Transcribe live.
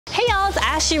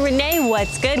Cashew Renne,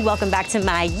 what's good? Welcome back to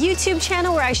my YouTube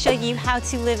channel where I show you how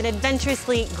to live an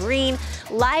adventurously green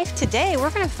life. Today, we're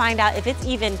gonna find out if it's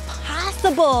even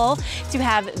possible to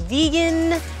have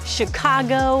vegan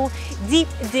Chicago deep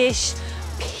dish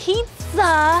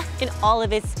pizza in all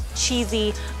of its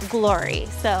cheesy glory.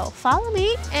 So follow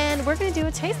me and we're gonna do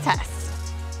a taste test.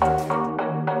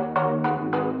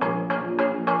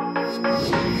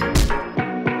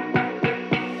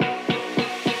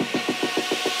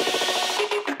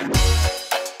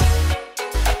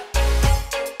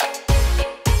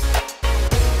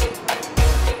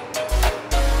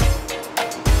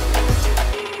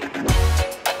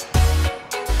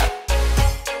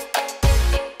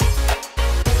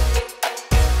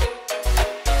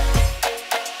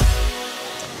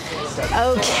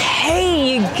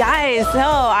 Okay, you guys, so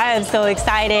I am so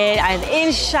excited. I'm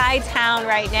in Chi-Town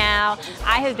right now.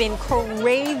 I have been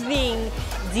craving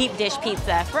deep dish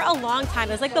pizza for a long time.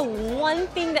 It was like the one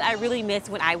thing that I really missed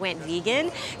when I went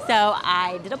vegan. So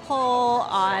I did a poll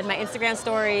on my Instagram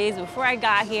stories before I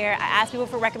got here. I asked people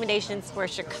for recommendations for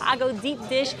Chicago deep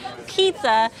dish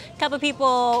pizza. A couple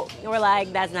people were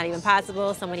like, that's not even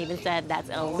possible. Someone even said that's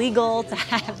illegal to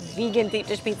have vegan deep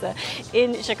dish pizza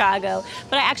in Chicago.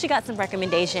 But I actually got some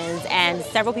recommendations and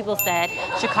several people said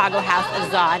Chicago House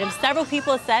Azad. And several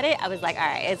people said it, I was like, all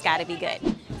right, it's gotta be good.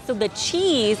 So the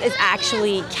cheese is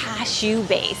actually cashew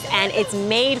based and it's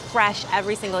made fresh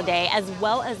every single day, as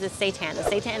well as the seitan. The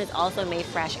seitan is also made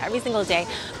fresh every single day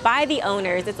by the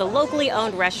owners. It's a locally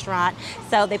owned restaurant,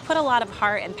 so they put a lot of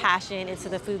heart and passion into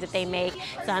the food that they make.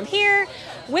 So I'm here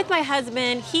with my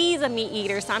husband. He's a meat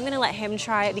eater, so I'm gonna let him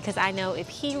try it because I know if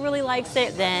he really likes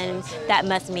it, then that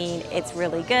must mean it's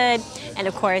really good. And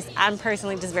of course, I'm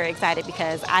personally just very excited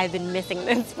because I've been missing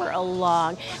this for a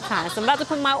long time. So I'm about to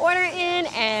put my order in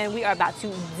and we are about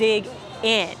to dig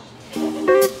in.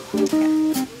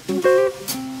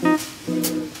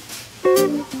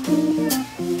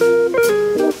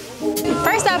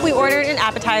 First up, we ordered an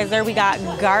appetizer. We got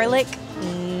garlic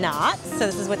knots. So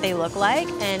this is what they look like.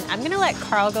 And I'm gonna let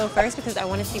Carl go first because I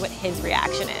wanna see what his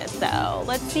reaction is. So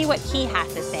let's see what he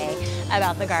has to say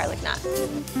about the garlic knots.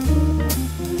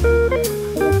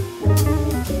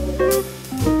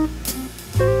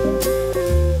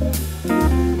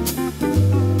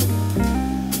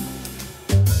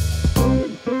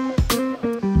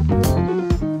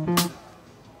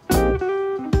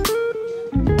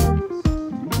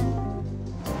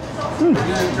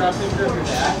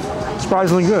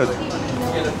 Surprisingly good.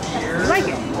 You like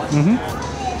it? Mm-hmm.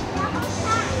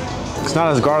 It's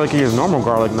not as garlicky as normal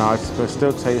garlic knots, but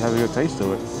still has a good taste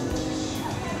to it.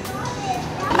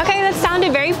 Okay, that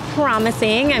sounded very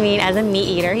promising. I mean, as a meat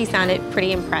eater, he sounded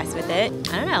pretty impressed with it.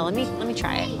 I don't know, let me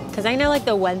try it. Because I know like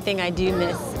the one thing I do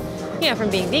miss, you know, from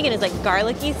being vegan is like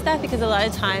garlicky stuff, because a lot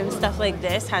of times stuff like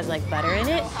this has like butter in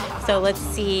it. So let's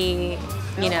see,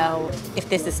 you know, if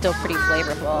this is still pretty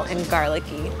flavorful and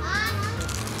garlicky.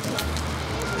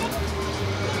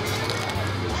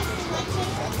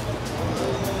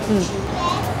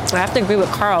 I have to agree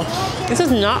with Carl. This is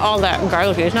not all that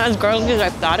garlicky. It's not as garlicky as I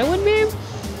thought it would be.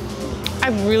 I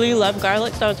really love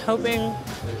garlic, so I was hoping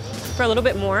for a little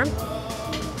bit more.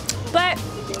 But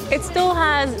it still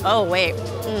has, oh wait.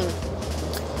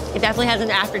 It definitely has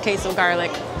an aftertaste of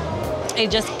garlic.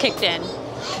 It just kicked in.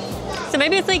 So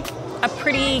maybe it's like a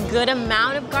pretty good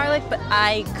amount of garlic, but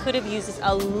I could have used this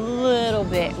a little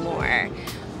bit more.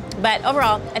 But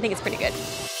overall, I think it's pretty good.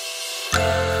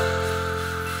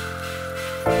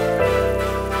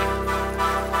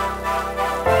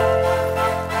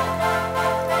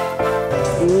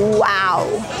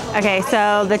 Wow. Okay,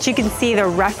 so that you can see the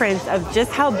reference of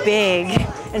just how big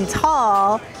and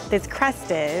tall this crust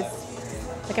is.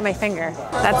 Look at my finger.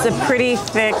 That's a pretty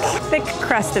thick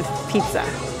crust of pizza.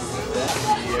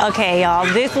 Okay, y'all,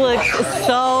 this looks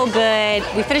so good.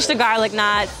 We finished the garlic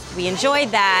knots. We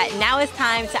enjoyed that. Now it's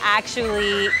time to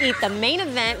actually eat the main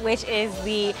event, which is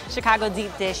the Chicago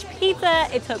deep dish pizza.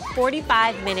 It took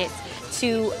 45 minutes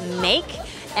to make.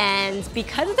 And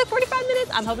because it took 45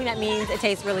 minutes, I'm hoping that means it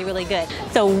tastes really, really good.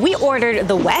 So we ordered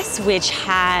the West, which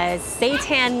has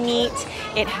seitan meat.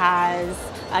 It has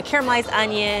caramelized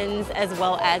onions as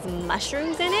well as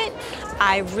mushrooms in it.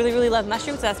 I really, really love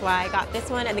mushrooms, so that's why I got this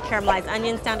one, and the caramelized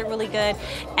onions sounded really good.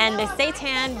 And the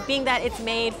seitan, being that it's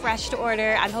made fresh to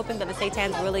order, I'm hoping that the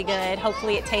seitan's really good.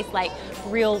 Hopefully it tastes like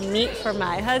real meat for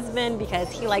my husband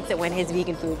because he likes it when his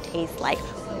vegan food tastes like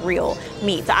real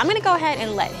meat. So I'm gonna go ahead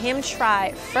and let him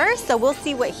try first. So we'll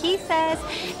see what he says.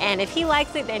 And if he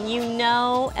likes it, then you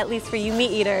know, at least for you meat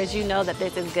eaters, you know that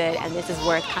this is good and this is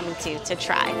worth coming to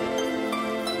try.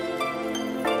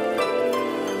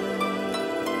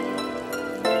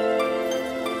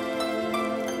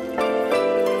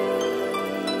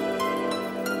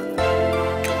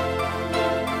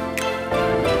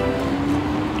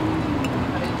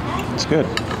 good.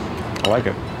 I like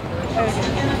it.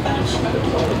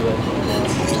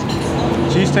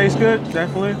 Cheese tastes good,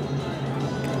 definitely.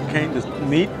 Can't just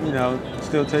meat, you know,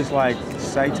 still tastes like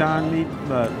seitan meat,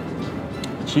 but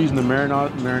cheese and the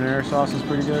marinara sauce is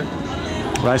pretty good.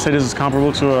 Would I say this is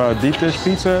comparable to a deep dish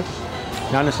pizza?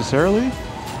 Not necessarily,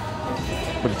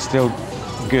 but it's still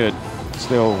good.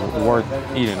 Still worth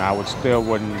eating. I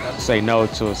wouldn't say no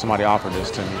to somebody offered this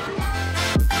to me.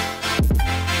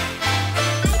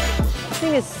 This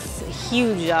thing is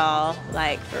huge, y'all.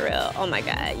 Like, for real. Oh my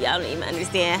God. Y'all don't even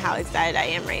understand how excited I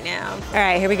am right now. All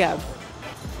right, here we go.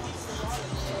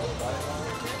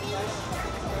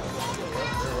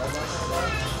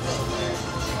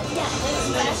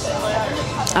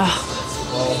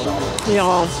 Oh,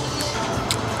 y'all.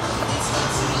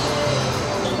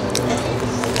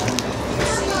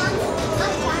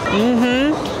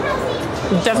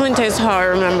 Definitely tastes how I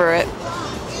remember it.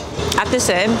 I have to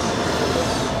say,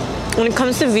 when it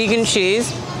comes to vegan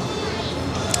cheese,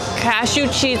 cashew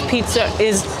cheese pizza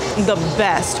is the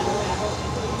best.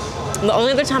 The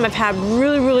only other time I've had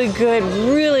really, really good,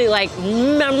 really like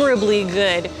memorably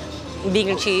good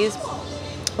vegan cheese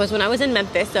was when I was in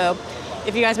Memphis. So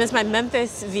if you guys missed my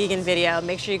Memphis vegan video,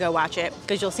 make sure you go watch it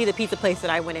because you'll see the pizza place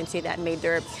that I went into that made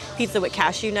their pizza with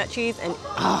cashew nut cheese, and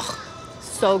oh,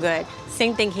 so good.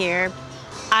 Same thing here.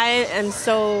 I am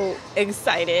so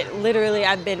excited. Literally,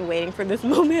 I've been waiting for this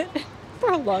moment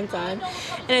for a long time,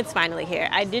 and it's finally here.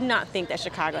 I did not think that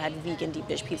Chicago had vegan deep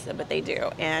dish pizza, but they do,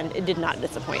 and it did not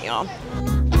disappoint, y'all.